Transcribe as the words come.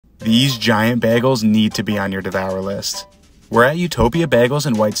These giant bagels need to be on your devour list. We're at Utopia Bagels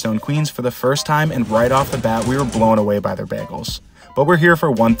in Whitestone, Queens for the first time, and right off the bat we were blown away by their bagels. But we're here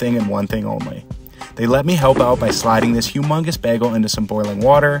for one thing and one thing only. They let me help out by sliding this humongous bagel into some boiling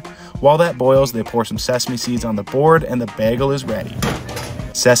water. While that boils, they pour some sesame seeds on the board and the bagel is ready.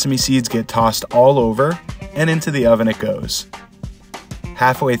 Sesame seeds get tossed all over, and into the oven it goes.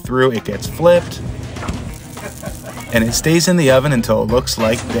 Halfway through it gets flipped, and it stays in the oven until it looks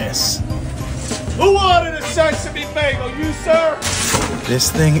like this. Who wanted a sesame bagel, you sir?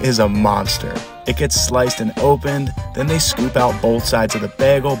 This thing is a monster. It gets sliced and opened, then they scoop out both sides of the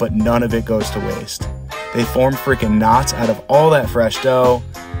bagel, but none of it goes to waste. They form freaking knots out of all that fresh dough.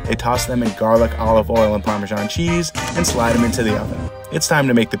 They toss them in garlic, olive oil, and Parmesan cheese, and slide them into the oven. It's time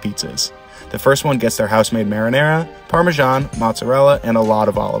to make the pizzas. The first one gets their house-made marinara, Parmesan, mozzarella, and a lot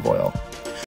of olive oil.